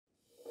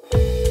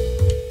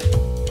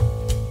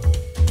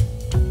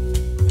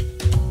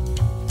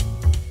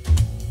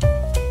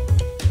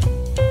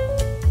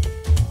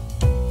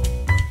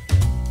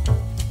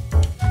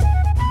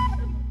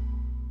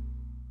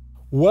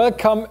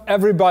Welcome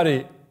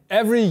everybody.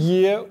 Every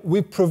year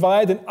we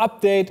provide an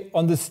update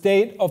on the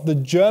state of the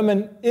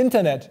German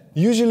internet.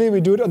 Usually we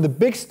do it on the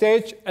big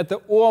stage at the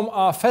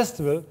OMR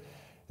Festival.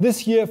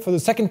 This year, for the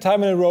second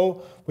time in a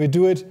row, we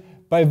do it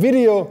by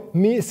video,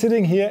 me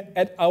sitting here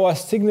at our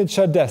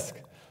signature desk.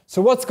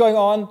 So what's going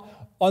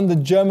on the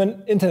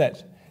German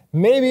internet?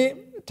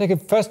 Maybe take a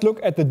first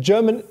look at the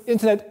German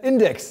Internet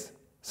Index,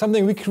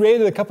 something we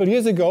created a couple of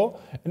years ago,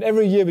 and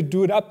every year we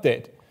do an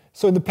update.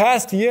 So in the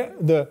past year,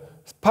 the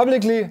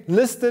publicly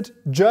listed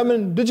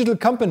German digital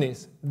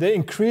companies, they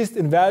increased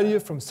in value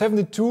from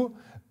 72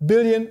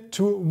 billion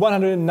to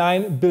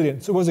 109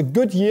 billion. So it was a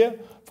good year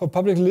for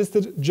publicly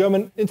listed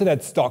German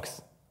internet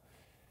stocks.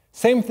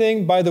 Same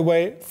thing, by the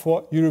way,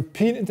 for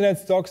European internet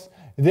stocks.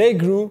 They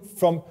grew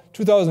from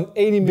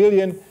 2,080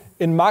 billion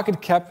in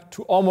market cap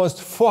to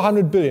almost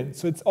 400 billion.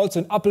 So it's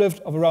also an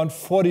uplift of around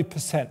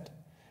 40%.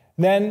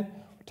 Then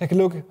take a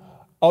look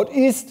out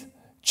east,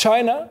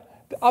 China.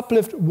 The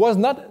uplift was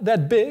not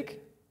that big.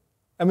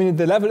 I mean,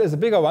 the level is a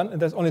bigger one,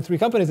 and there's only 3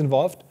 companies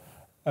involved,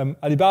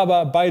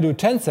 Alibaba, Baidu,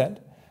 Tencent.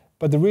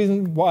 But the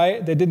reason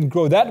why they didn't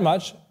grow that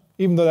much,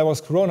 even though there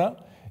was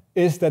Corona,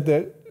 is that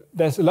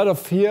there's a lot of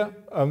fear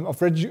of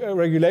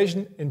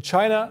regulation in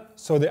China.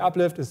 So the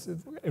uplift is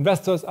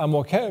investors are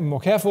more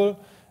careful, a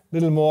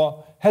little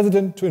more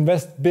hesitant to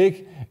invest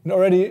big in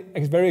already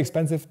very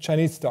expensive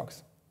Chinese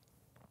stocks.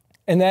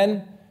 And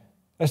then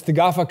there's the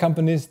GAFA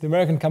companies, the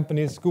American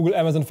companies, Google,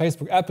 Amazon,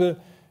 Facebook, Apple.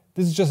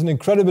 This is just an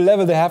incredible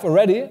level they have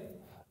already.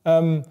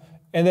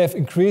 And they've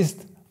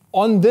increased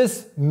on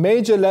this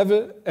major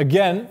level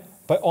again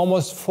by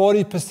almost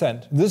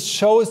 40%. This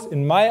shows,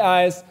 in my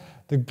eyes,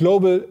 the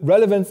global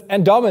relevance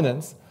and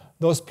dominance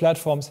those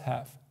platforms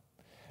have.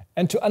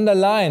 And to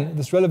underline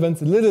this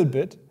relevance a little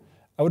bit,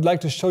 I would like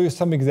to show you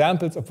some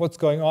examples of what's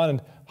going on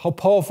and how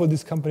powerful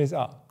these companies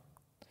are.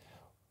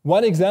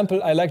 One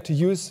example I like to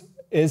use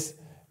is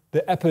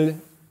the Apple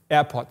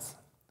AirPods.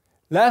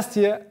 Last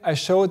year, I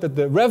showed that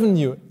the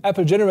revenue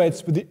Apple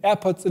generates with the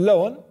AirPods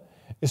alone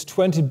is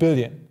 20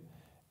 billion.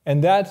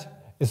 And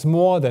that is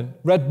more than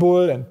Red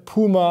Bull and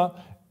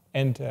Puma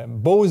and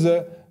Bose,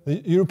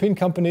 the European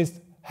companies,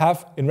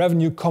 have in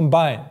revenue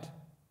combined.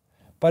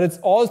 But it's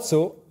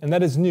also, and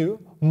that is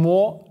new,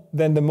 more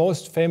than the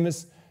most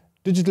famous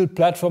digital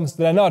platforms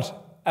that are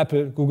not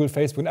Apple, Google,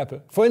 Facebook, and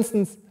Apple. For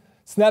instance,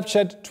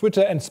 Snapchat,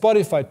 Twitter, and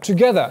Spotify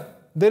together,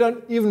 they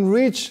don't even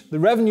reach the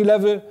revenue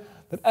level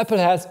that Apple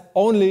has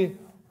only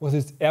with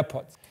its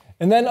AirPods.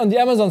 And then on the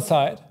Amazon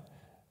side,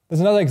 there's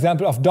another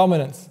example of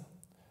dominance.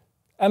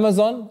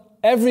 Amazon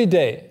every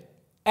day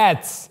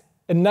adds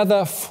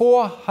another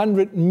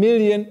 400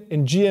 million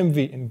in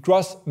GMV, in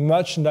gross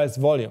merchandise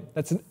volume.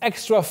 That's an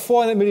extra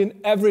 400 million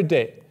every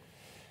day.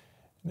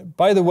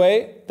 By the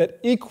way, that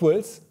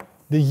equals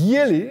the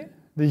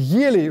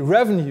yearly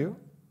revenue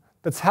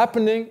that's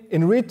happening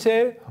in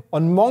retail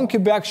on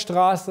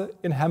Mönckebergstraße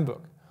in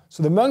Hamburg.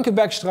 So the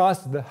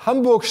Mönckebergstraße, the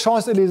Hamburg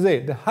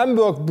Champs-Élysées, the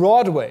Hamburg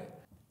Broadway,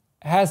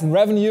 has in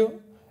revenue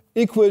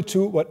equal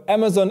to what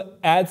Amazon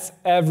adds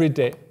every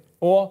day.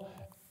 Or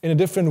in a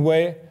different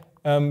way,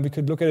 we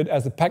could look at it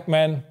as a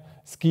Pac-Man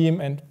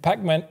scheme, and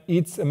Pac-Man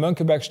eats a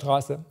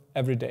Mönckebergstraße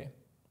every day.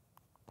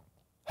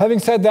 Having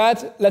said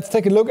that, let's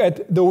take a look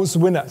at those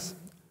winners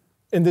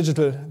in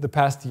digital the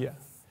past year.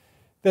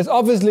 There's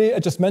obviously, I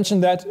just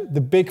mentioned that,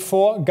 the big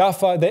 4,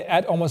 GAFA, they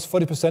add almost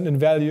 40% in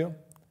value.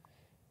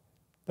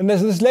 Then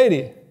there's this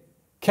lady,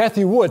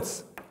 Cathy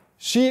Woods.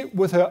 She,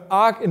 with her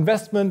ARK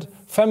investment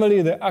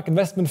family, the ARK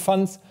investment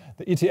funds,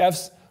 the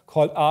ETFs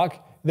called ARK,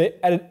 they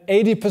added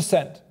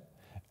 80%.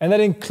 And that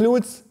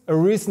includes a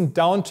recent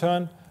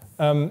downturn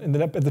in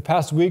the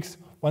past weeks.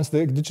 Once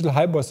the digital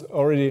hype was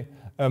already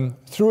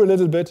through a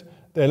little bit,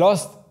 they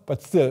lost,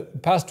 but still, the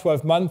past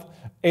 12 months,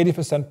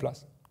 80%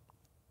 plus.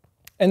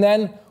 And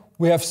then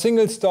we have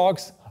single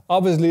stocks.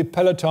 Obviously,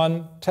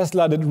 Peloton,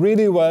 Tesla did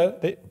really well.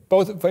 They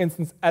both, for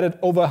instance, added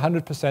over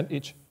 100%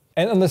 each.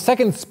 And on the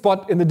second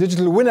spot in the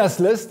digital winners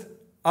list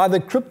are the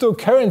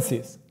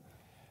cryptocurrencies.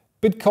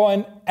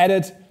 Bitcoin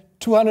added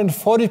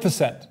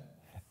 240%.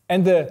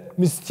 And the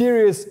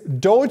mysterious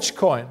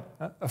Dogecoin,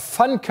 a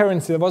fun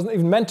currency that wasn't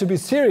even meant to be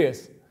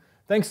serious,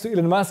 thanks to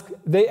Elon Musk,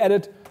 they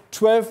added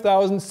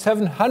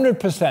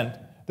 12,700%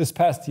 this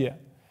past year.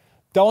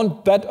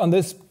 Don't bet on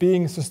this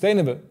being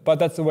sustainable, but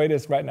that's the way it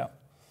is right now.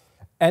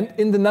 And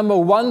in the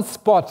 #1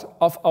 spot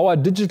of our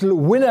digital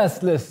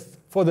winners list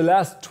for the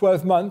last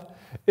 12 months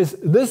is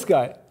this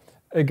guy,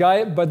 a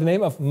guy by the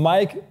name of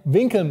Mike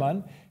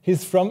Winkelmann.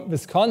 He's from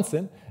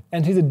Wisconsin,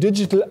 and he's a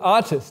digital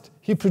artist.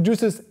 He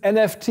produces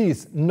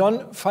NFTs,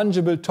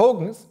 non-fungible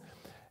tokens,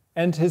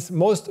 and his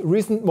most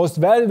recent, most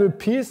valuable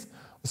piece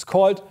was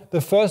called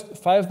The First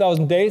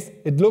 5,000 Days.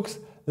 It looks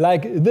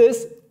like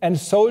this and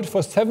sold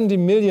for $70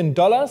 million,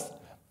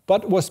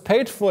 but was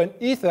paid for in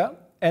Ether,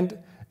 and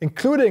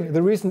including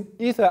the recent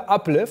Ether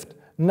uplift,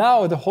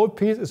 now the whole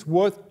piece is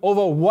worth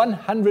over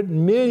 $100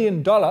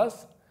 million.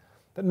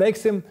 That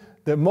makes him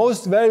the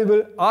most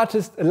valuable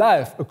artist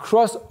alive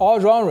across all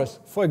genres.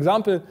 For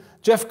example,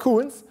 Jeff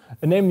Koons,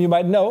 a name you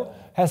might know,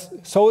 has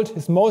sold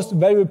his most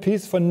valuable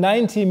piece for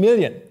 90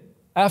 million.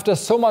 After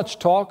so much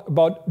talk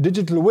about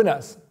digital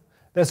winners,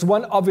 there's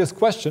one obvious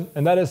question,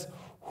 and that is,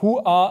 who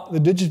are the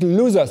digital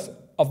losers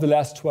of the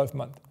last 12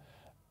 months?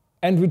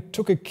 And we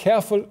took a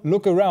careful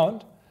look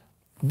around,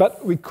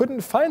 but we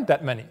couldn't find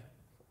that many.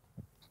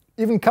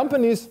 Even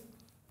companies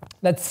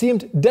that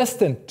seemed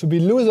destined to be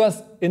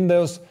losers in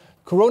those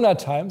Corona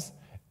times,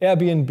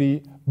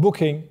 Airbnb,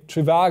 Booking,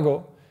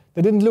 Trivago,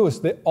 they didn't lose,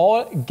 they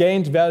all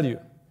gained value.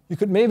 You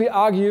could maybe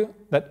argue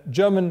that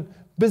German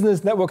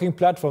business networking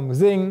platform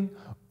Xing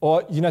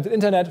or United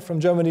Internet from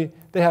Germany,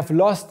 they have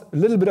lost a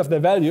little bit of their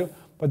value,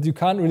 but you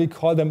can't really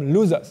call them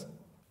losers.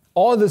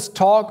 All this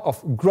talk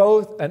of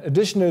growth and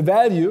additional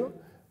value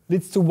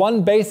leads to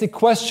one basic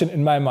question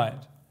in my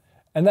mind,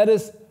 and that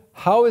is,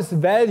 how is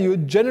value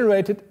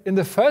generated in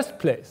the first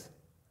place?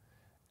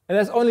 And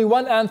there's only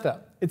one answer.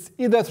 It's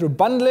either through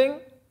bundling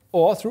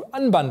or through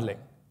unbundling.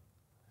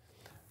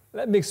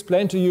 Let me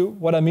explain to you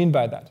what I mean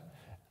by that.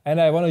 And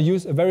I want to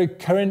use a very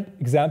current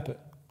example.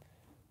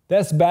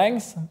 There's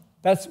banks,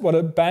 that's what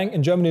a bank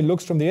in Germany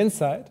looks from the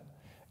inside,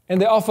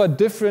 and they offer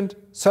different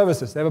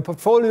services. They have a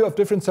portfolio of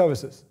different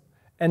services.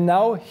 And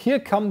now here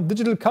come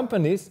digital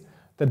companies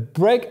that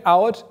break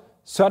out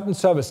certain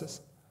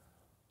services.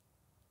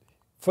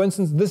 For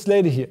instance, this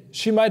lady here,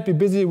 she might be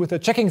busy with a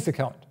checkings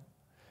account.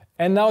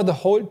 And now the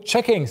whole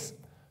checkings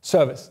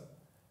service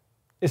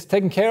is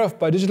taken care of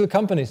by digital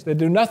companies. They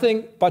do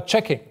nothing but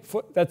checking.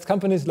 That's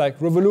companies like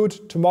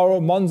Revolut,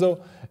 Tomorrow,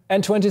 Monzo,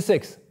 and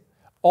N26.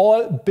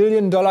 All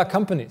billion-dollar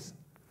companies.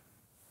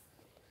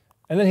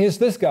 And then here's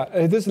this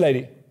guy, this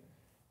lady.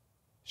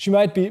 She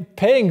might be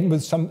paying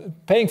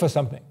for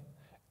something.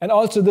 And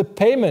also the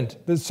payment,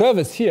 the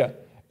service here,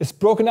 is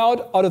broken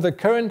out of the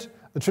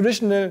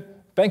traditional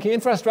banking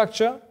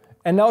infrastructure,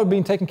 and now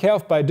being taken care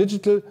of by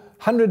digital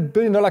 $100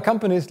 billion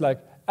companies like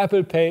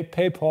Apple Pay,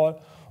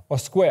 PayPal, or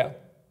Square.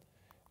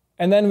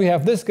 And then we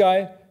have this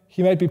guy,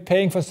 he might be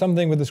paying for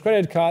something with his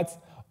credit cards.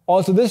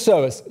 Also this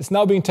service is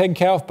now being taken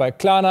care of by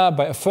Klarna,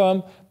 by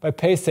Affirm, by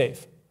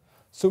PaySafe.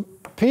 So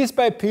piece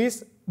by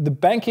piece, the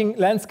banking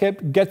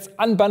landscape gets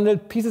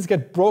unbundled, pieces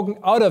get broken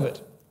out of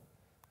it.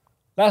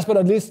 Last but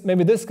not least,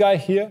 maybe this guy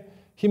here,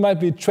 he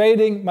might be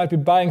trading, might be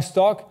buying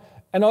stock,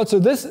 and also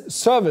this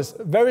service,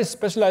 very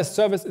specialized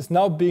service, is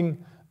now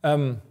being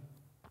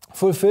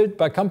fulfilled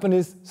by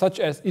companies such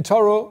as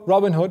eToro,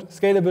 Robinhood,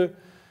 Scalable,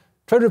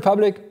 Trade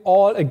Republic,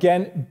 all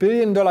again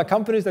billion-dollar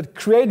companies that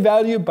create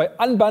value by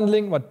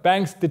unbundling what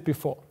banks did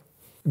before.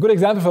 A good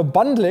example for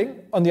bundling,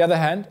 on the other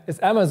hand, is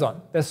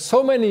Amazon. There's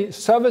so many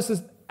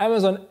services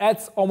Amazon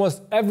adds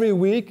almost every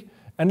week,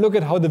 and look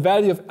at how the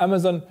value of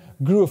Amazon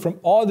grew from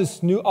all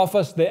these new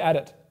offers they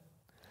added.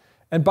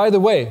 And by the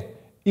way,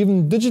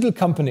 even digital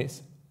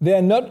companies, they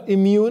are not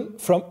immune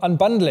from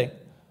unbundling.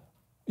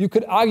 You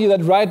could argue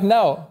that right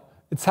now,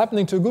 it's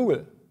happening to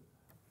Google.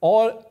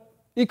 All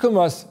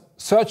e-commerce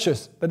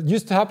searches that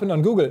used to happen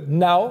on Google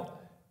now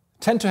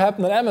tend to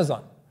happen on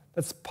Amazon.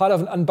 That's part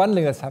of an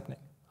unbundling that's happening.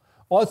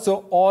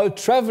 Also, all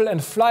travel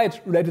and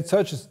flight-related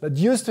searches that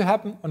used to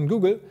happen on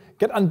Google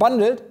get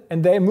unbundled,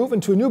 and they move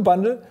into a new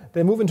bundle.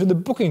 They move into the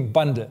booking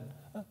bundle.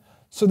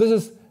 So this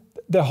is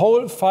the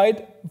whole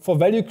fight for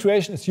value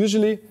creation is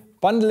usually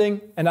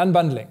bundling and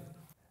unbundling.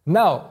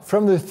 Now,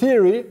 from the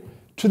theory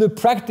to the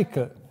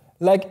practical,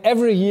 like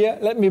every year,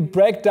 let me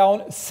break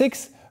down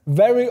 6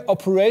 very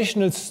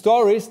operational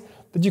stories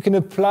that you can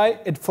apply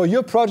it for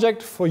your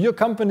project, for your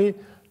company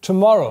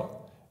tomorrow.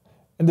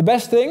 And the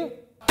best thing,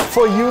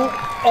 for you,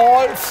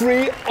 all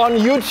free on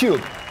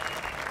YouTube.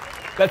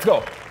 Let's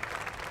go.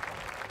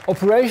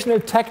 Operational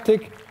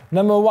tactic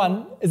number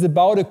 1 is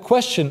about a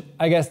question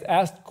I get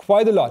asked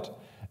quite a lot.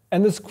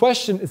 And this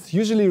question is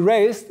usually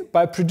raised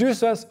by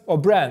producers or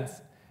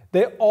brands.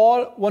 They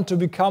all want to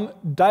become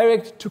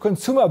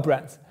direct-to-consumer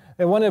brands.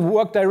 They want to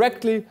work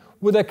directly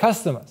with their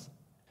customers.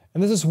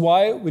 And this is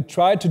why we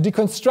try to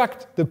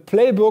deconstruct the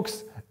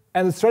playbooks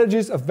and the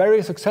strategies of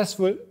very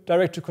successful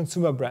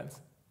direct-to-consumer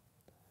brands.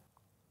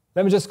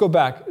 Let me just go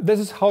back. This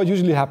is how it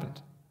usually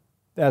happened.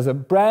 There's a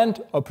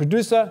brand or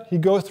producer, he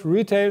goes through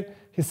retail,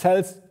 he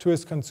sells to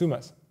his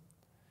consumers.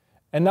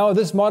 And now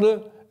this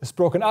model is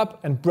broken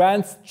up and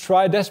brands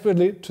try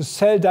desperately to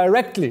sell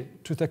directly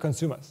to their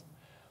consumers.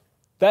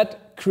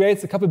 That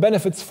creates a couple of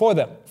benefits for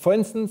them. For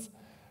instance,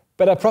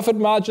 better profit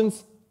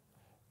margins,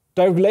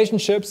 direct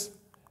relationships,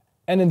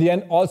 and in the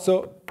end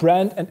also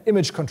brand and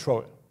image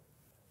control.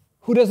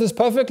 Who does this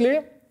perfectly?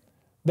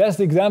 There's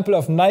the example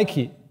of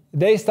Nike.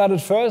 They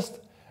started first,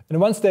 and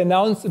once they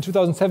announced in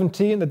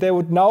 2017 that they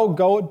would now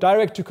go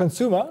direct to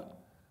consumer,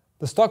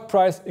 the stock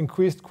price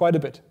increased quite a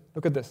bit.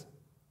 Look at this.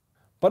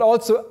 But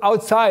also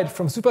outside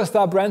from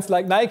superstar brands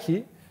like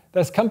Nike,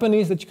 there's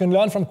companies that you can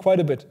learn from quite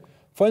a bit.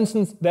 For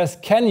instance, there's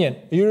Canyon,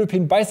 a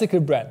European bicycle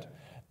brand,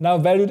 now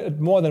valued at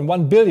more than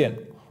 1 billion.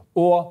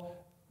 Or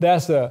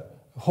there's a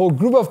whole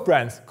group of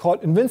brands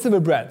called Invincible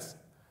brands.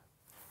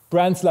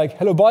 Brands like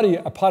Hello Body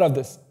are part of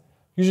this,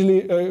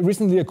 usually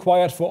recently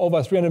acquired for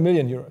over 300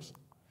 million euros.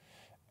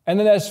 And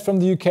then there's from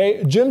the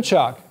UK,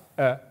 Gymshark,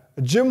 a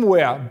gym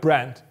wear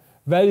brand,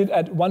 valued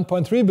at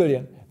 1.3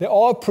 billion. They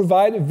all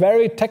provide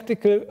very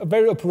technical,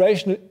 very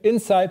operational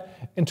insight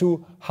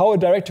into how a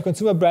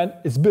direct-to-consumer brand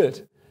is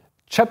built.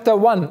 Chapter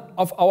 1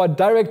 of our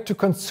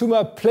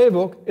direct-to-consumer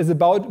playbook is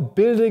about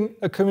building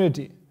a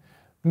community.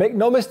 Make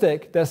no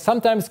mistake, there are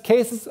sometimes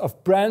cases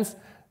of brands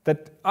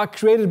that are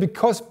created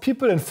because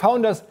people and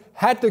founders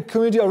had the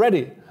community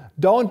already.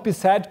 Don't be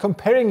sad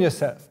comparing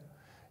yourself.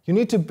 You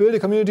need to build a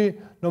community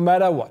no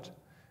matter what.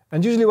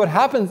 And usually what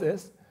happens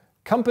is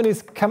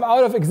companies come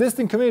out of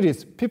existing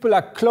communities. People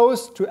are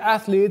close to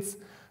athletes,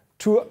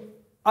 to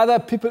other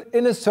people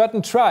in a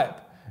certain tribe.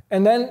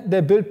 And then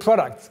they build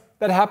products.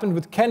 That happened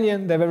with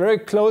Canyon. They were very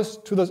close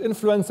to those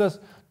influencers,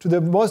 to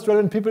the most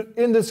relevant people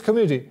in this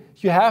community.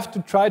 You have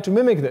to try to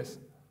mimic this.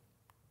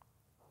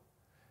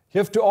 You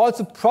have to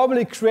also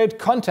probably create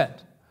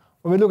content.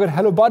 When we look at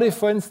Hello Body,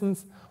 for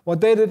instance, what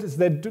they did is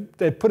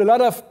they put a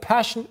lot of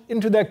passion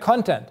into their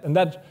content, and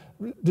that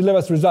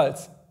delivers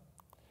results.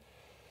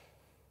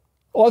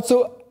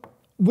 Also,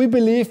 we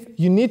believe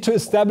you need to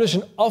establish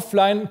an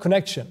offline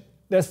connection.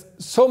 There's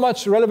so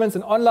much relevance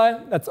in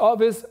online, that's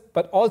obvious,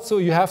 but also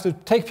you have to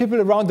take people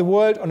around the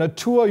world on a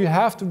tour. You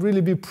have to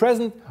really be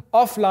present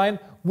offline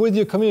with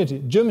your community.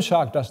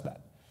 Gymshark does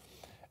that.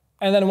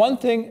 And then one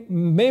thing,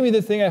 maybe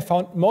the thing I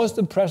found most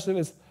impressive,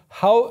 is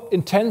how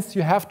intense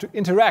you have to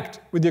interact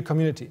with your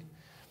community.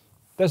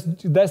 There's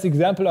the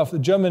example of the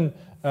German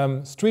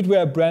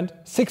streetwear brand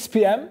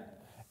 6PM,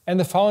 and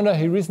the founder,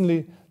 he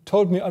recently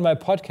told me on my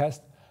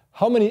podcast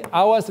how many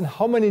hours and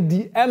how many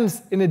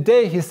DMs in a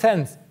day he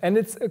sends, and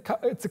it's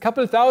a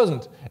couple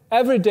thousand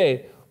every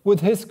day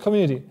with his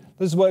community.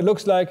 This is what it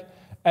looks like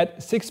at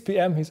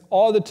 6PM. He's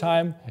all the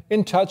time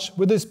in touch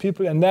with his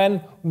people, and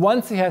then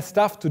once he has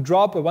stuff to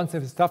drop or once he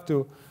has stuff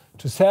to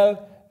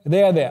sell,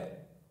 they are there.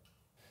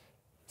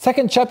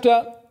 Second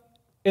chapter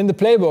in the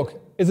playbook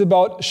is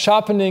about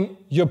sharpening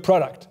your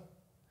product.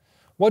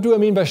 What do I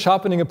mean by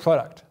sharpening a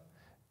product?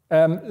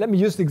 Let me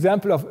use the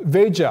example of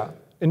Veja,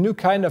 a new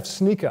kind of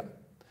sneaker.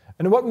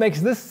 And what makes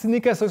this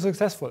sneaker so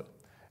successful?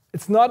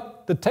 It's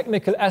not the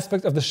technical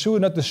aspect of the shoe,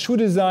 not the shoe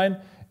design,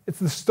 it's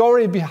the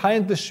story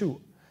behind the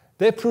shoe.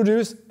 They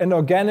produce an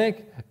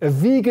organic, a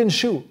vegan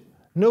shoe.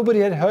 Nobody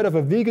had heard of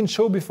a vegan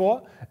shoe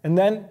before, and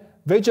then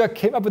Veja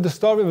came up with the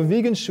story of a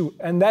vegan shoe,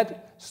 and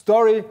that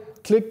story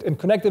clicked and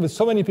connected with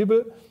so many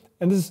people,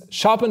 and this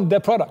sharpened their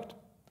product.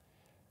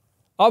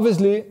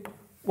 Obviously,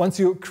 once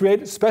you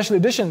create special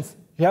editions,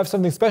 you have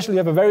something special, you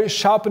have a very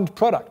sharpened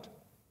product.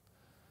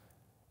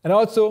 And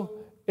also,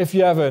 if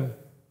you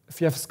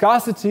have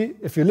scarcity,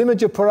 if you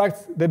limit your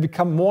products, they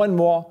become more and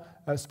more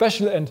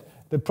special, and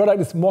the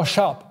product is more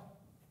sharp.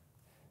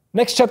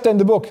 Next chapter in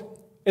the book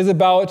is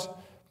about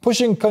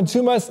pushing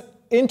consumers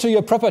into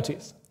your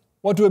properties.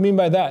 What do I mean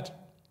by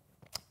that?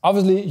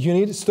 Obviously, you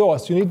need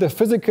stores. You need the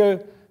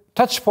physical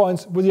touch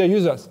points with your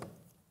users.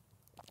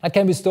 That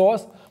can be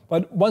stores,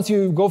 but once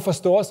you go for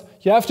stores,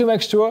 you have to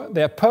make sure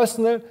they are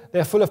personal,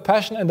 they're full of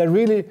passion, and they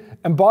really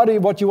embody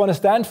what you want to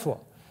stand for.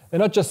 They're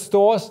not just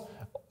stores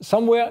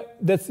somewhere.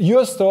 That's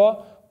your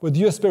store with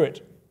your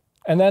spirit.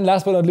 And then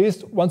last but not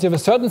least, once you have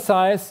a certain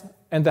size,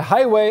 and the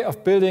highway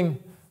of building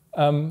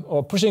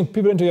or pushing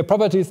people into your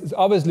properties is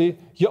obviously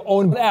your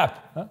own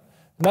app.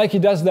 Nike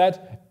does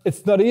that.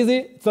 It's not easy,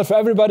 it's not for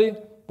everybody,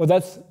 but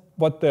that's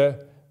what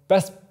the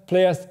best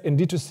players in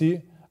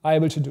D2C are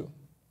able to do.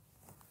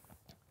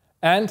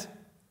 And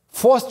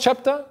fourth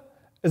chapter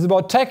is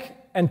about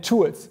tech and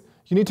tools.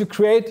 You need to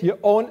create your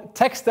own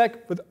tech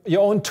stack with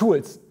your own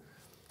tools.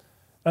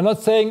 I'm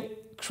not saying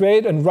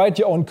create and write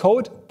your own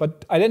code,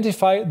 but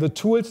identify the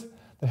tools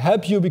that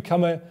help you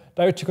become a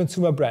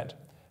direct-to-consumer brand.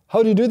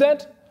 How do you do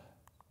that?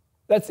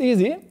 That's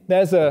easy.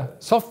 There's a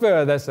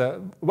software, there's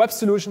a web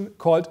solution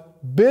called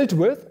Build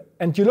With,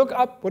 and you look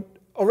up what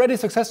already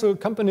successful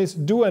companies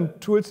do and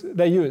tools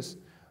they use.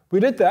 We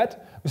did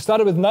that. We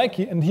started with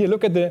Nike, and here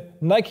look at the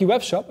Nike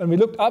web shop, and we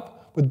looked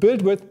up with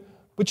Build With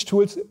which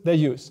tools they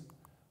use.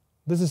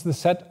 This is the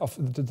set of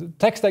the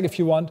tech stack, if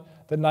you want,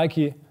 that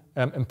Nike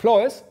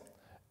employs.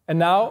 And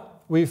now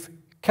we've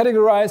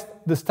categorized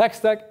this tech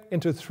stack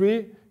into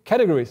 3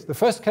 categories. The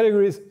first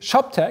category is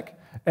shop tech,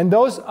 and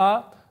those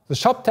are the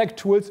shop tech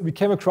tools we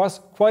came across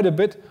quite a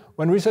bit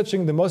when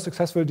researching the most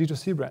successful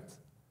D2C brands.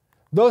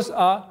 Those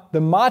are the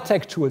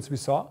MarTech tools we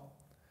saw,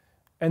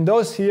 and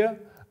those here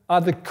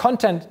are the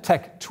content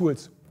tech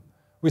tools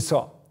we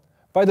saw.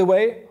 By the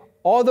way,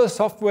 all those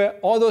software,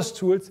 all those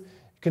tools, you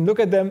can look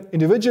at them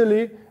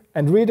individually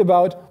and read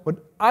about what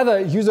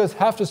other users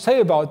have to say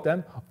about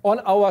them on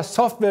our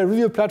software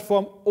review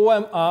platform,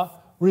 OMR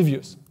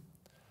Reviews.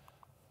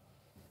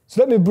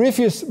 So let me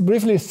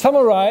briefly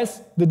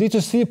summarize the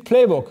D2C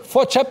playbook.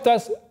 4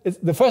 chapters.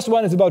 The first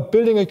one is about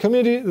building a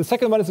community. The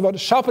second one is about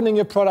sharpening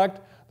your product.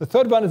 The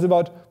third one is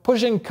about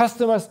pushing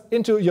customers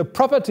into your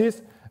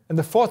properties. And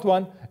the fourth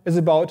one is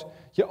about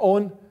your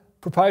own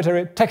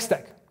proprietary tech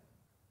stack.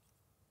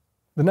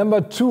 The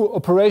number 2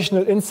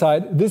 operational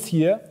insight this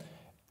year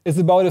is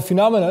about a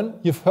phenomenon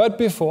you've heard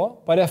before,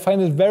 but I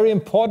find it very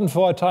important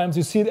for our times.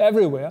 You see it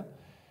everywhere.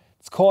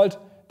 It's called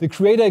the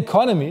creator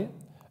economy,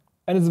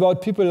 and it's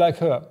about people like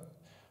her.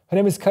 Her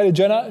name is Kylie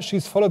Jenner.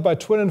 She's followed by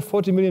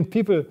 240 million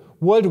people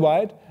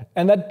worldwide,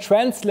 and that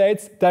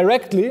translates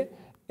directly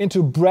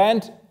into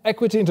brand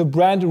equity, into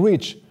brand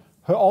reach.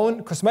 Her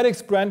own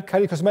cosmetics brand,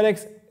 Kylie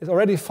Cosmetics, is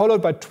already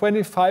followed by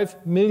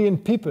 25 million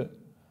people.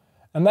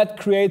 And that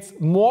creates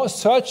more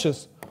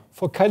searches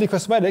for Kylie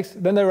Cosmetics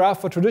than there are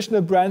for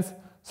traditional brands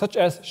such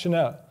as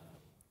Chanel.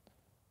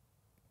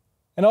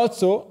 And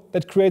also,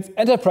 that creates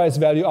enterprise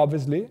value,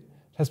 obviously.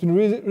 It has been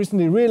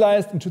recently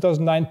realized in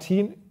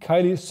 2019,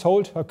 Kylie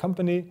sold her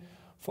company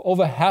for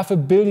over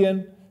 $500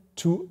 million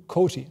to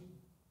Coty.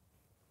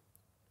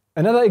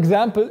 Another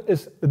example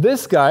is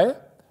this guy,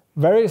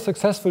 very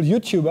successful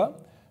YouTuber,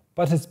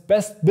 but his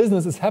best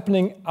business is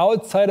happening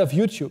outside of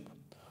YouTube.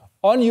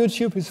 On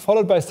YouTube, he's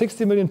followed by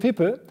 60 million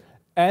people,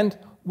 and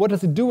what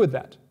does he do with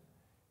that?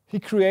 He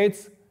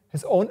creates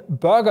his own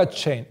burger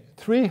chain,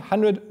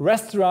 300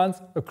 restaurants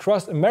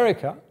across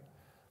America,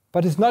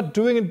 but he's not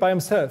doing it by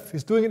himself.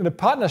 He's doing it in a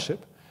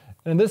partnership,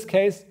 and in this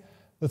case,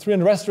 the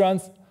 300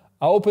 restaurants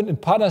are opened in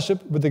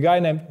partnership with a guy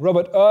named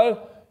Robert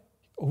Earl,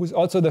 who's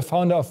also the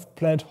founder of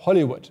Planet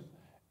Hollywood.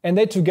 And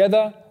they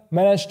together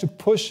managed to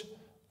push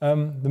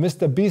the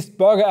Mr. Beast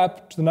burger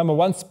app to the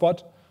 #1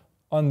 spot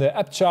on the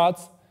app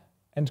charts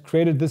and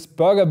created this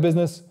burger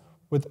business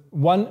with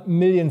 1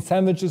 million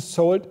sandwiches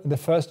sold in the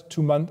first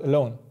 2 months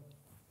alone.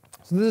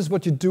 So this is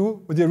what you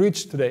do with your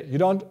reach today. You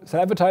don't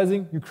sell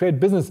advertising, you create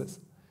businesses.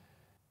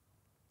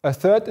 A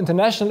third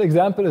international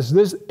example is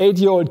this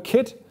 8-year-old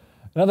kid,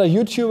 another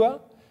YouTuber.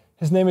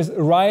 His name is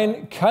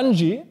Ryan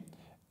Kanji,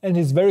 and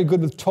he's very good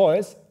with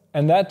toys,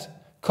 and that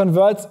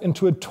converts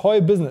into a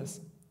toy business.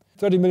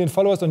 30 million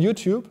followers on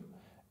YouTube,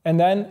 and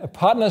then a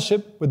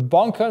partnership with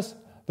Bonkers,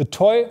 the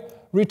toy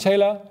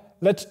retailer,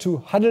 led to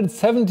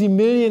 170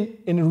 million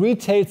in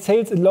retail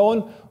sales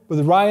alone with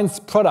Ryan's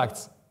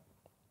products.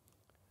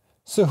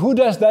 So who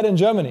does that in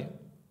Germany?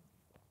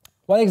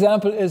 One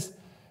example is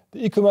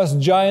the e-commerce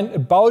giant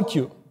About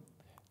You.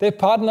 They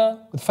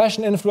partner with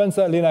fashion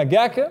influencer Lena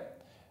Gerke,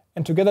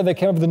 and together they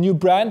came up with a new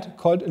brand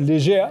called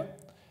Leger.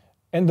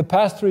 In the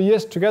past 3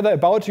 years, together,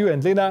 About You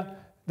and Lena,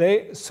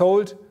 they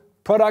sold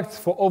products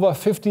for over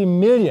 50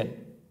 million.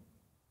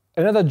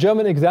 Another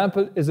German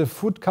example is a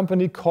food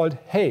company called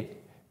Hey.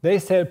 They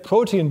sell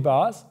protein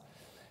bars,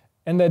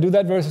 and they do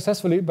that very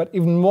successfully, but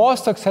even more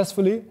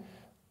successfully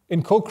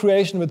in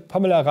co-creation with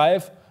Pamela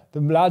Reif, the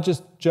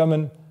largest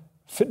German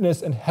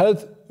fitness and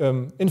health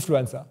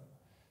influencer.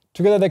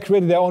 Together they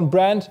created their own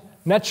brand,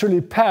 Naturally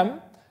Pam,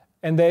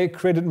 and they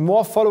created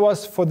more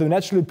followers for the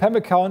Naturally Pam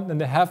account than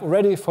they have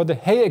already for the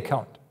Hey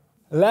account.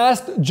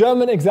 Last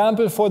German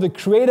example for the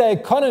creator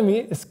economy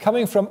is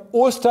coming from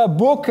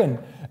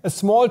Osterburken, a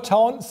small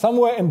town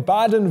somewhere in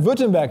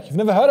Baden-Württemberg. You've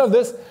never heard of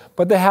this,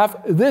 but they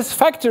have this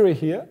factory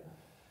here.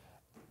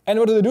 And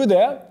what do they do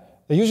there?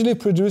 They usually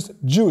produce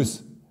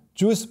juice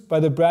by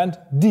the brand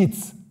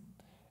Dietz.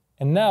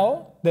 And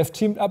now they've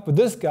teamed up with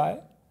this guy,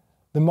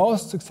 the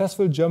most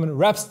successful German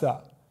rap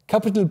star,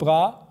 Capital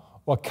Bra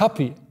or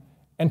Capi.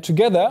 And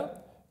together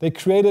they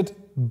created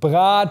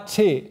Bra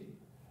Tee,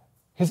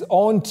 his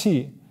own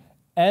tea.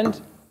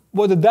 And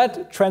what did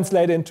that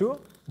translate into?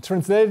 It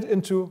translated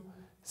into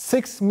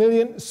 6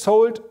 million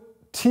sold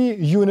tea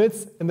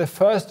units in the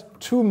first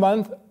 2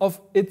 months of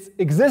its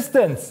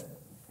existence.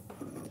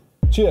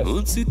 Cheers.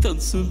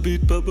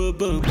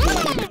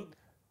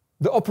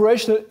 The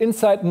operational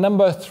insight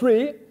number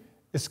 3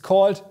 is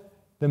called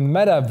the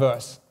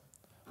metaverse.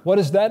 What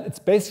is that? It's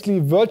basically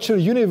virtual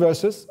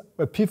universes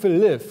where people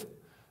live.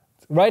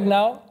 Right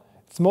now,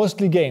 it's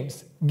mostly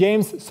games.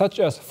 Games such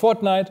as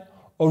Fortnite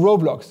or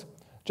Roblox.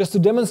 Just to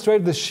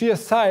demonstrate the sheer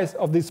size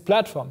of these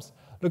platforms,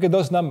 look at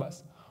those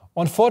numbers.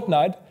 On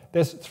Fortnite,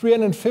 there's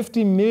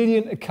 350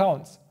 million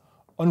accounts.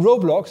 On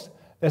Roblox,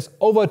 there's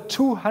over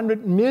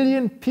 200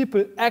 million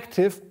people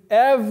active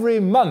every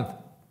month.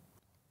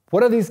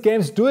 What are these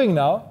games doing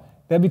now?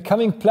 They're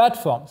becoming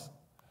platforms.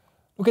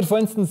 Look at, for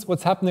instance,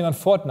 what's happening on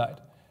Fortnite.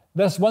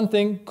 There's one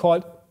thing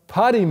called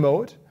party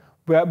mode,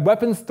 where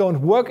weapons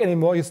don't work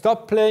anymore. You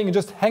stop playing and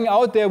just hang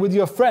out there with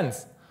your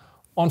friends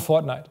on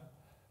Fortnite.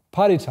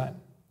 Party time.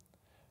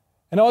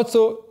 And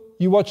also,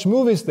 you watch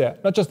movies there.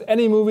 Not just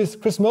any movies.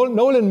 Chris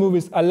Nolan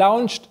movies are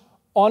launched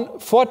on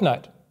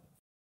Fortnite.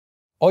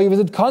 Or you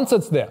visit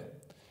concerts there.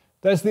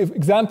 There's the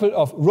example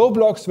of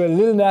Roblox, where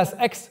Lil Nas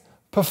X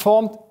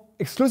performed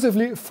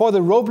exclusively for the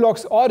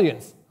Roblox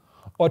audience.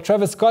 Or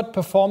Travis Scott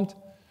performed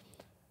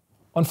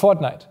on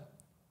Fortnite.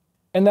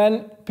 And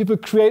then people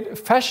create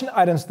fashion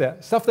items there,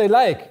 stuff they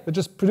like. They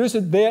just produce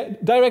it there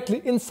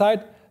directly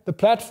inside the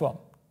platform.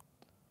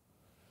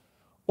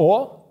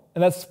 Or,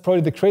 and that's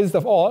probably the craziest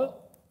of all,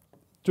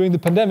 during the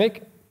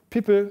pandemic,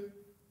 people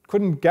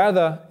couldn't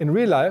gather in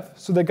real life,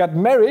 so they got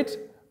married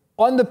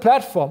on the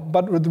platform,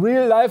 but with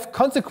real-life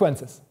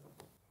consequences.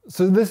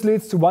 So this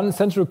leads to one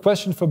central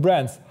question for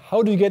brands.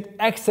 How do you get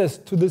access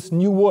to this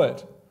new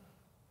world?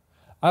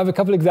 I have a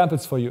couple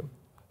examples for you.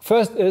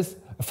 First is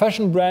a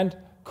fashion brand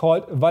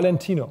called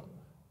Valentino.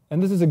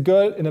 And this is a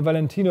girl in a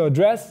Valentino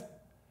dress.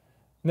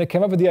 And they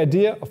came up with the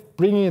idea of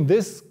bringing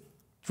this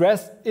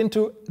dress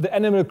into the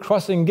Animal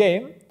Crossing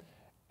game.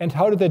 And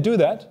how did they do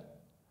that?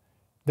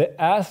 They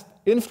asked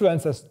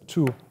influencers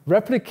to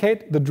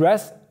replicate the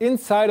dress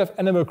inside of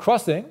Animal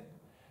Crossing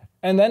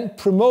and then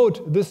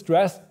promote this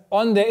dress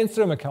on their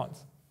Instagram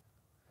accounts.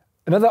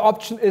 Another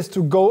option is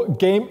to go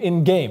game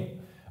in game.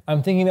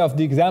 I'm thinking of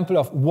the example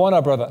of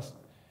Warner Brothers.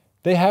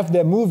 They have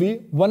their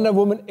movie Wonder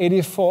Woman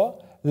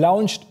 84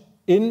 launched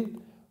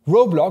in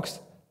Roblox.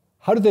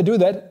 How did they do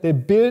that? They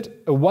built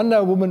a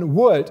Wonder Woman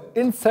world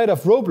inside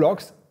of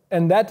Roblox,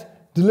 and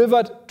that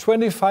delivered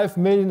 25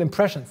 million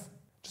impressions.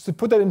 Just to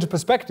put that into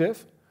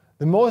perspective,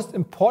 the most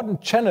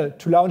important channel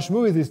to launch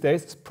movies these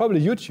days is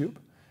probably YouTube.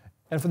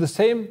 And for the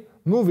same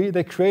movie,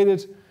 they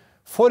created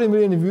 40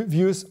 million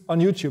views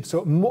on YouTube. So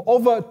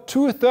over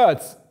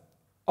 2/3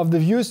 of the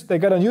views they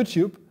got on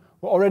YouTube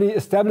were already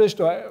established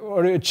or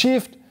already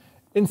achieved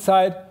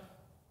inside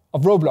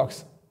of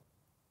Roblox.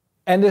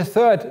 And the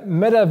third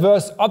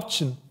metaverse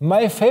option,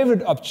 my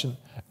favorite option,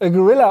 a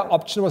guerrilla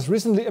option, was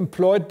recently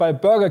employed by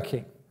Burger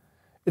King.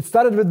 It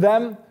started with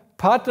them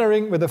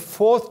partnering with a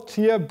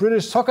fourth-tier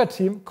British soccer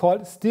team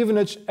called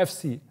Stevenage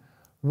FC.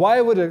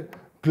 Why would a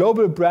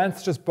global brand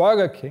such as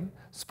Burger King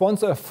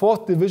sponsor a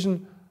fourth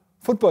division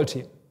football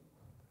team?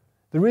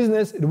 The reason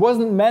is it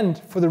wasn't meant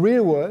for the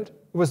real world,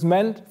 it was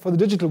meant for the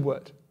digital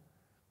world.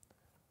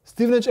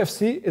 Stevenage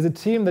FC is a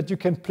team that you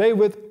can play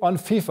with on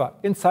FIFA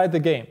inside the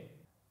game.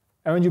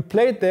 And when you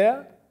played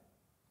there,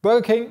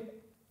 Burger King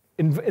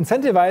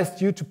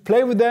incentivized you to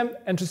play with them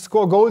and to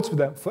score goals with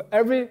them. For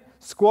every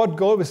scored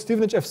goal with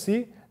Stevenage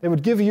FC, they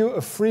would give you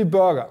a free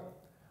burger.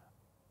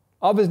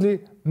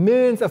 Obviously,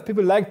 millions of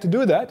people like to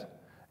do that,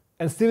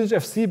 and Stevenage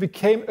FC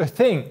became a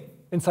thing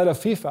inside of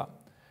FIFA.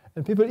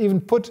 And people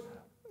even put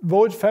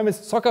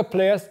world-famous soccer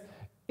players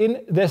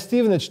in their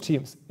Stevenage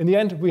teams. In the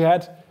end, we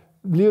had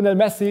Lionel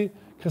Messi,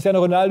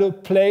 Cristiano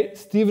Ronaldo play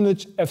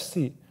Stevenage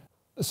FC.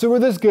 So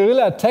with this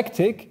guerrilla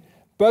tactic,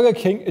 Burger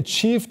King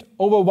achieved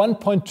over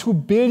 1.2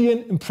 billion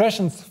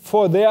impressions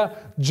for their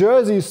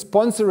jersey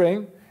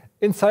sponsoring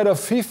inside of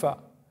FIFA.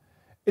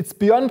 It's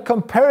beyond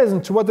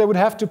comparison to what they would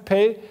have to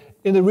pay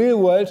in the real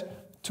world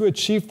to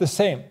achieve the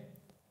same.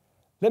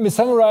 Let me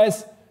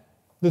summarize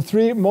the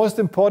three most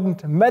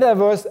important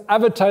metaverse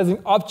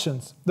advertising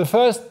options. The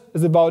first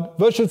is about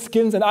virtual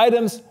skins and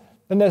items,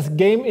 then there's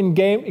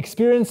game-in-game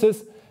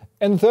experiences,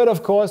 and the third,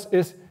 of course,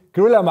 is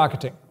guerrilla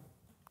marketing.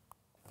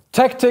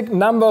 Tactic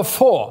number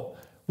 4,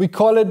 we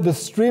call it the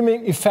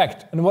streaming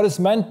effect. And what is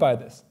meant by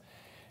this?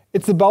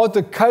 It's about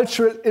the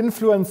cultural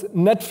influence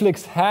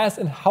Netflix has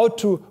and how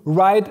to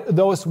ride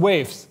those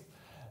waves.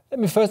 Let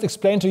me first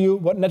explain to you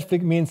what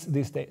Netflix means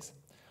these days.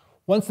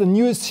 Once the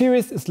new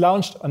series is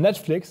launched on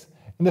Netflix,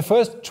 in the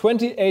first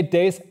 28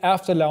 days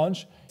after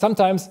launch,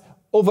 sometimes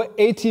over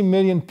 80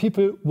 million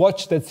people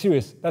watch that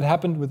series. That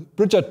happened with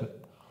Bridgerton.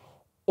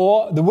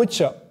 Or The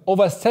Witcher.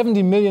 Over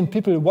 70 million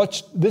people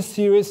watched this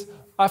series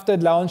after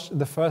it launched in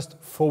the first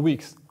 4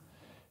 weeks.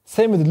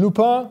 Same with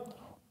Lupin,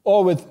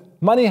 or with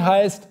Money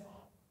Heist,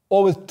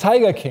 or with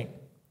Tiger King.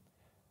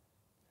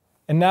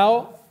 And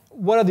now,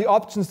 what are the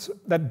options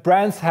that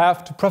brands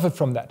have to profit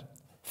from that?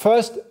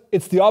 First,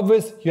 it's the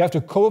obvious, you have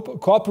to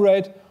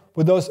cooperate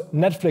with those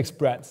Netflix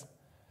brands.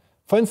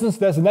 For instance,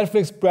 there's a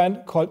Netflix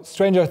brand called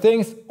Stranger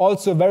Things,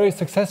 also a very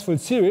successful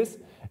series,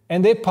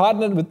 and they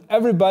partnered with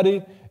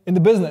everybody in the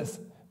business.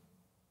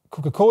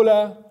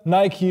 Coca-Cola,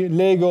 Nike,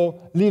 Lego,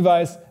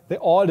 Levi's, they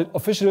all did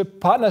official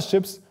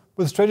partnerships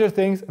with Stranger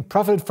Things and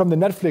profited from the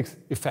Netflix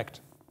effect.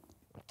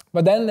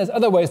 But then there's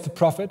other ways to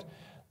profit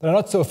that are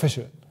not so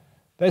official.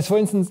 There's, for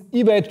instance,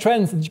 eBay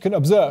trends that you can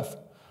observe.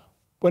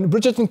 When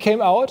Bridgerton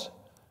came out,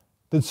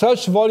 the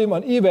search volume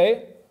on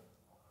eBay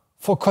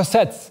for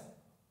corsets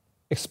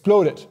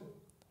exploded.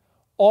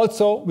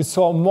 Also, we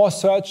saw more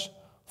search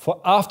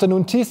for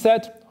afternoon tea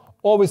set,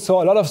 or we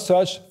saw a lot of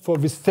search for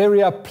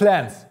wisteria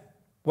plants,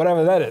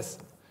 whatever that is.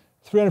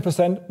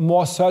 300%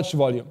 more search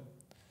volume.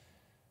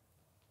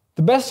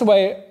 The best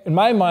way, in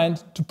my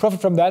mind, to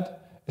profit from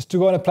that is to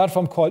go on a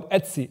platform called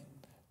Etsy.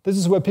 This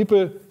is where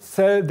people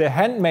sell their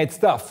handmade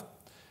stuff.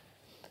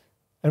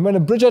 And when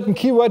a Bridgerton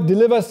keyword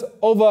delivers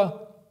over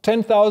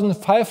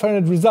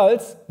 10,500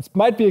 results, it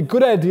might be a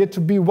good idea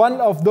to be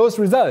one of those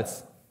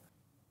results.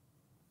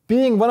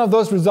 Being one of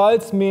those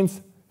results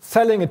means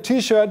selling a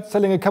t-shirt,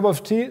 selling a cup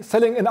of tea,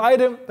 selling an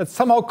item that's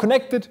somehow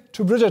connected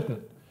to Bridgerton.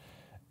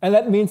 And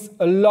that means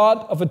a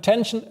lot of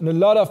attention and a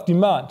lot of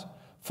demand.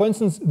 For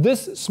instance,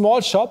 this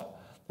small shop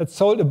that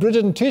sold a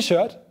Bridgerton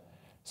t-shirt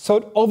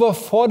sold over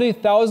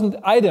 40,000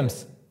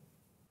 items.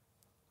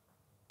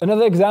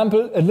 Another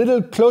example, a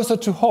little closer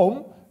to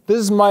home. This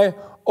is my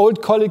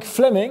old colleague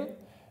Fleming,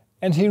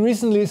 and he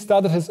recently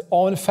started his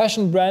own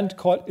fashion brand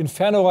called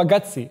Inferno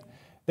Ragazzi.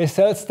 They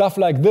sell stuff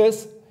like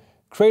this,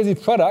 crazy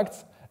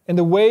products, and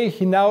the way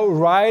he now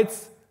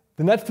rides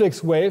the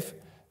Netflix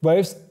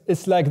waves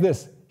is like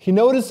this. He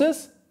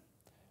notices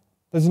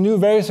there's a new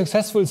very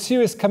successful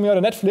series coming out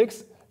on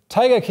Netflix,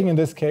 Tiger King in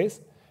this case,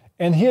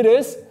 and here it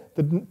is,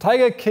 the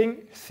Tiger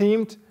King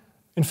themed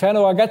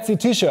Inferno Ragazzi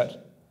t-shirt.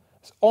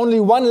 There's only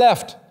one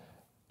left,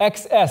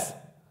 XS.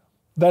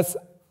 That's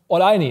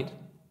all I need.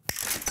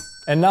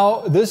 And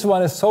now this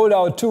one is sold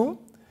out too.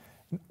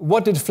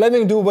 What did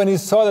Fleming do when he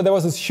saw that there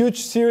was this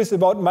huge series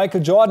about Michael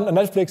Jordan on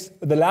Netflix,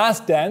 The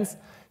Last Dance?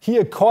 He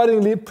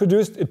accordingly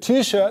produced a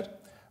t-shirt.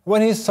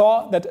 When he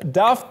saw that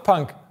Daft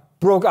Punk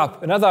broke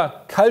up, another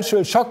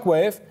cultural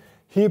shockwave,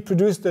 he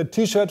produced a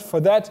t-shirt for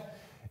that.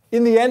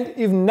 In the end,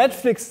 even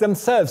Netflix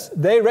themselves,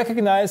 they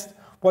recognized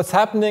what's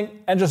happening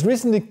and just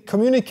recently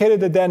communicated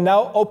that they're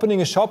now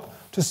opening a shop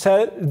to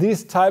sell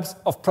these types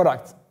of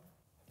products.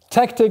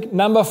 Tactic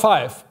number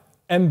 5,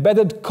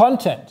 embedded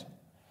content.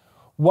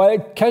 While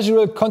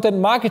casual content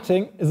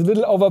marketing is a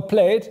little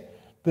overplayed,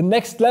 the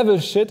next level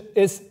shit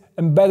is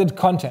embedded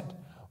content.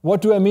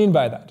 What do I mean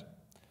by that?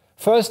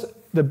 First,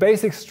 the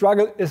basic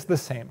struggle is the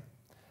same.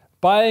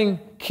 Buying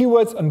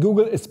keywords on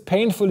Google is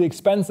painfully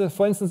expensive.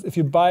 For instance, if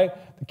you buy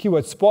the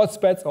keyword sports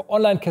bets or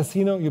online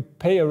casino, you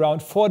pay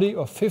around 40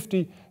 or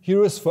 50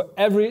 euros for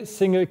every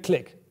single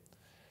click.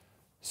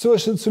 So a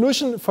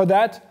solution for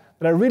that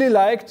I really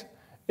liked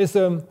is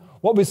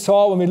what we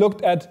saw when we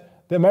looked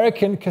at the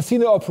American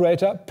casino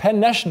operator Penn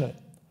National.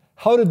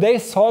 How did they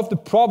solve the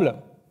problem?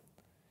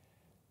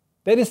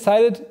 They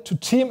decided to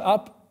team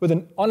up with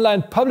an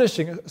online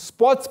publishing, a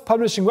sports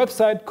publishing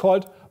website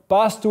called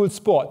Barstool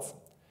Sports.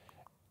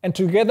 And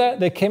together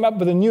they came up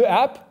with a new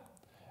app,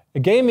 a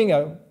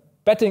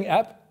betting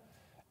app,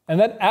 and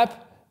that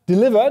app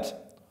delivered,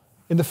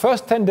 in the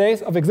first 10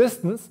 days of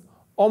existence,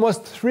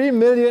 almost 3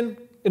 million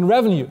in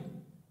revenue.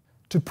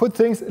 To put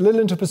things a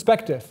little into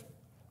perspective,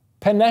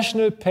 Penn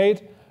National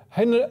paid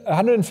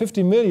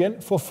 150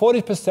 million for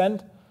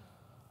 40%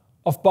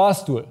 of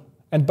Barstool.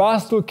 And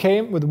Barstool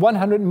came with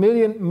 100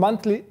 million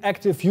monthly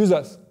active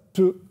users.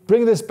 To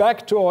bring this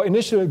back to our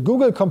initial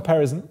Google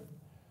comparison,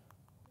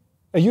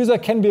 a user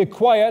can be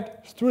acquired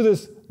through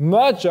this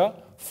merger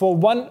for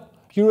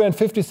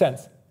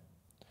 €1.50.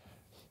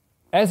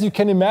 As you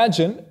can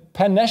imagine,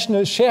 Penn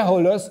National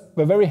shareholders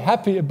were very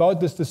happy about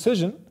this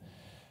decision.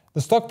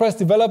 The stock price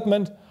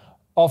development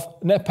of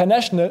Penn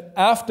National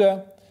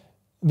after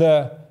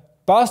the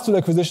Barstool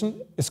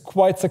acquisition is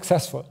quite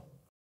successful.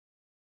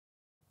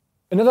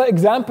 Another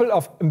example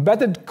of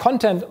embedded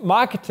content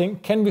marketing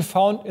can be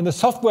found in the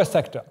software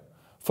sector.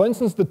 For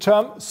instance, the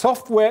term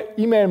software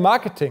email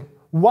marketing.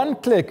 One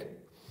click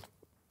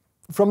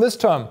from this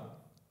term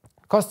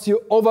costs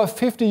you over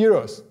 50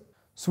 euros.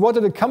 So what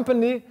did a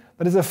company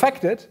that is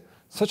affected,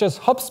 such as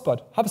HubSpot?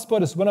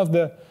 HubSpot is one of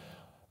the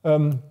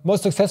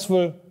most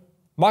successful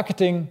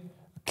marketing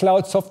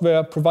cloud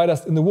software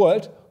providers in the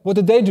world. What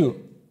did they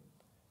do?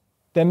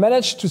 They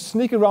managed to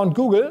sneak around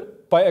Google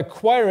by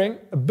acquiring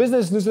a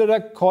business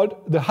newsletter called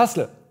The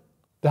Hustle.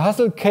 The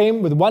Hustle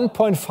came with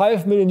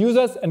 1.5 million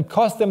users and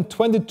cost them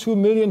 22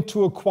 million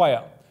to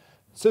acquire.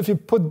 So if you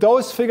put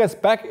those figures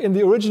back in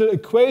the original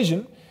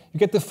equation, you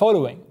get the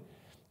following.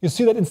 You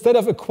see that instead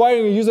of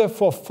acquiring a user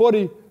for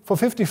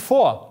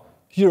 54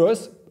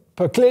 euros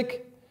per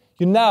click,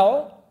 you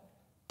now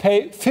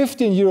pay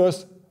 15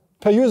 euros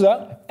per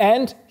user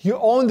and you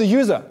own the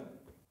user.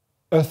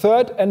 A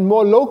third and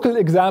more local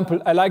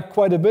example I like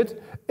quite a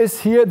bit is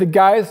here the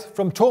guys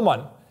from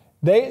Thomann.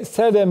 They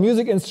sell their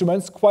music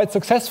instruments quite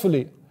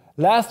successfully.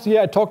 Last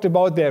year I talked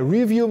about their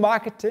review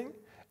marketing,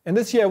 and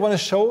this year I want to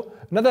show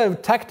another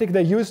tactic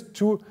they used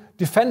to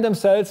defend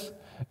themselves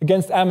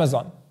against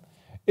Amazon.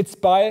 It's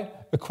by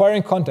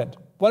acquiring content.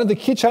 One of the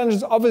key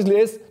challenges obviously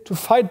is to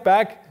fight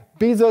back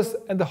Bezos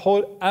and the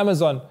whole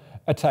Amazon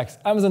attacks.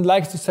 Amazon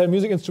likes to sell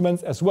music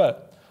instruments as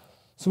well.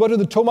 So what do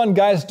the Thomann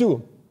guys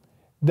do?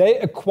 They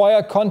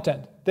acquire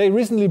content. They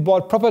recently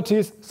bought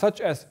properties such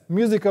as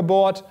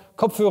Musikerboard,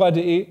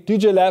 Kopfhörer.de,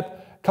 DJ Lab,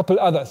 a couple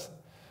others.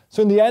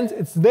 So in the end,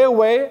 it's their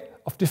way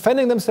of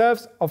defending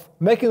themselves, of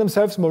making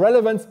themselves more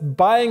relevant,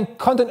 buying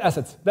content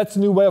assets. That's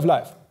the new way of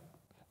life.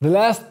 The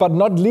last but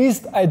not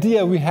least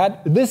idea we had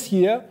this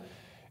year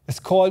is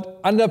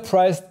called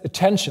underpriced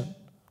attention.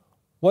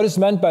 What is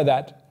meant by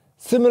that?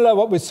 Similar to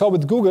what we saw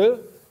with Google,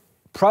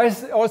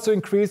 prices also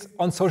increase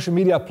on social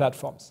media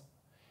platforms.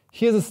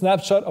 Here's a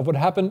snapshot of what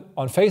happened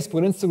on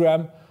Facebook and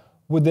Instagram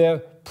with their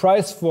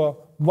price for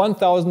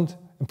 1,000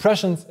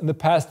 impressions in the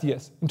past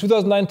years. In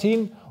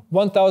 2019,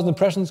 1,000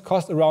 impressions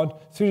cost around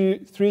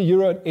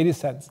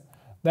 €3.80.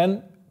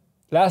 Then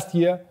last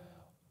year,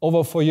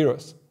 over 4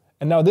 euros.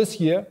 And now this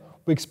year,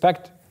 we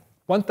expect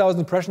 1,000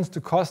 impressions to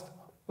cost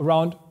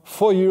around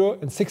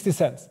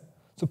 €4.60.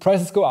 So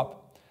prices go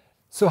up.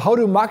 So how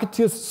do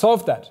marketeers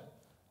solve that?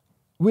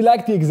 We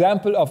like the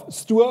example of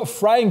Stur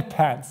frying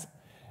pans.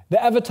 They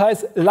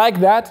advertise like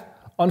that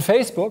on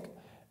Facebook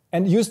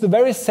and use the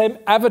very same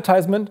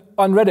advertisement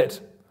on Reddit.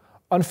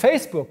 On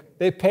Facebook,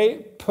 they pay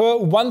per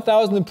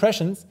 1,000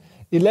 impressions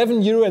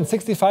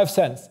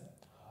 €11.65.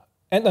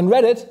 And on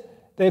Reddit,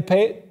 they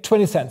pay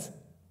 20 cents.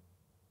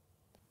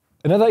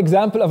 Another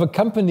example of a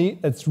company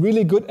that's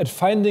really good at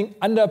finding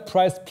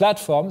underpriced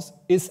platforms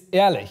is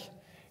Ehrlich.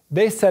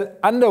 They sell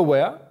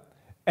underwear,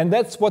 and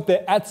that's what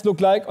their ads look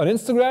like on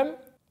Instagram,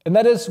 and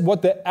that is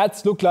what their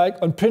ads look like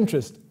on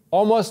Pinterest.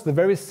 Almost the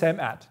very same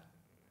ad.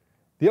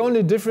 The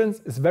only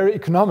difference is very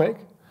economic.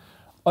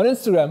 On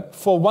Instagram,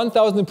 for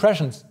 1,000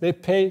 impressions, they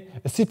pay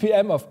a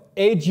CPM of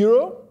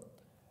 €8.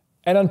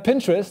 And on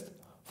Pinterest,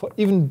 for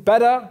even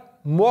better,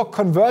 more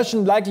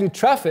conversion-likely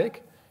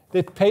traffic,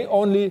 they pay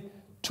only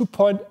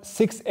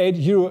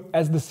 €2.68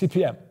 as the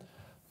CPM.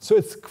 So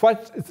it's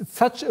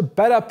such a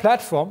better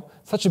platform,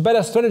 such a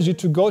better strategy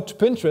to go to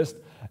Pinterest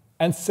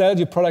and sell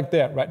your product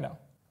there right now.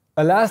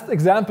 A last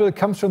example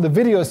comes from the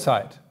video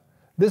side.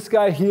 This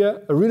guy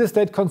here, a real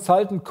estate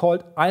consultant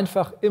called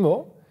Einfach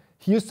Immo,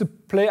 he used to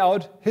play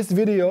out his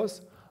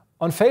videos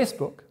on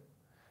Facebook,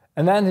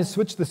 and then he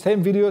switched the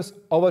same videos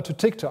over to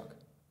TikTok.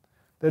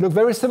 They look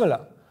very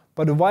similar,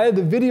 but while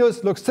the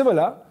videos look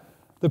similar,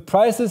 the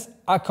prices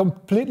are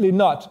completely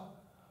not.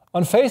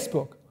 On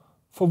Facebook,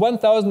 for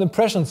 1,000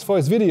 impressions for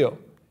his video,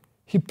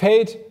 he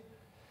paid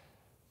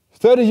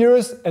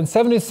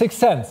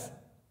 €30.76.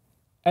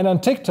 And on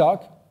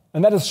TikTok,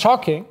 and that is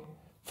shocking,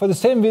 for the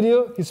same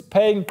video, he's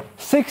paying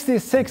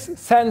 66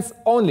 cents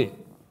only.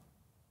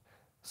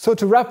 So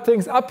to wrap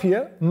things up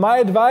here, my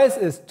advice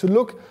is to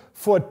look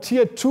for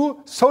tier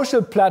 2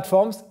 social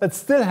platforms that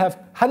still have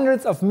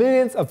hundreds of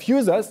millions of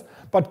users,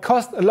 but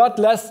cost a lot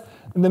less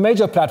than the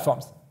major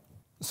platforms.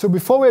 So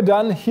before we're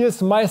done,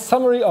 here's my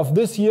summary of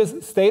this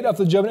year's State of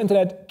the German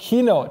Internet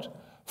keynote.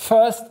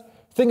 First,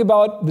 think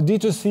about the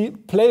D2C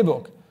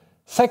playbook.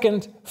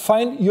 Second,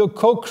 find your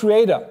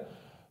co-creator.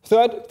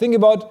 Third, think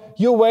about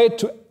your way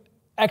to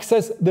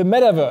access the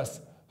metaverse.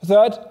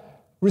 Third,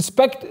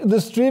 respect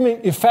the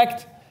streaming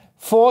effect.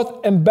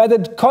 Fourth,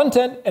 embedded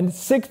content. And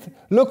sixth,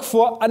 look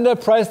for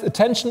underpriced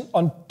attention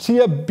on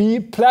tier B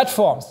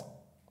platforms.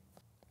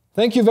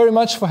 Thank you very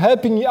much for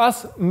helping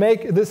us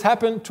make this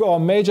happen. To our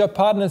major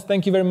partners,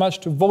 thank you very much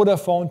to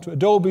Vodafone, to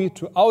Adobe,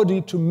 to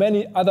Audi, to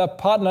many other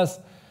partners.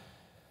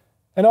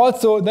 And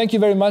also, thank you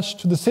very much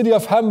to the city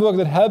of Hamburg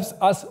that helps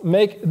us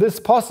make this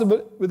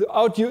possible.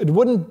 Without you, it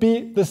wouldn't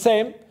be the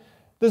same.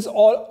 This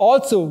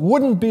also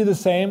wouldn't be the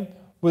same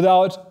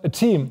without a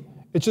team.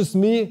 It's just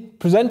me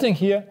presenting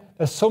here.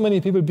 There's so many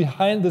people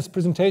behind this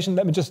presentation.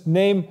 Let me just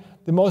name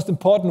the most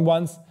important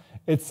ones.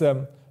 It's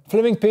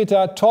Fleming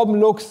Peter, Torben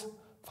Lux,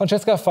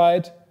 Francesca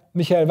Veit,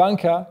 Michael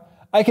Wanka,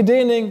 Eike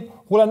Dening,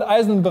 Roland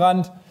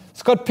Eisenbrand,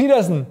 Scott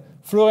Peterson,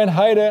 Florian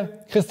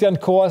Heide, Christian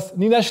Kors,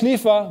 Nina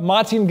Schliefer,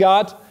 Martin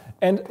Gard,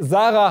 and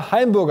Sarah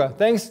Heimburger.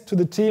 Thanks to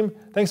the team.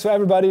 Thanks for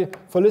everybody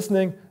for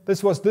listening.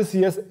 This was this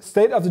year's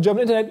State of the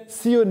German Internet.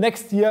 See you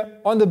next year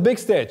on the big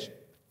stage.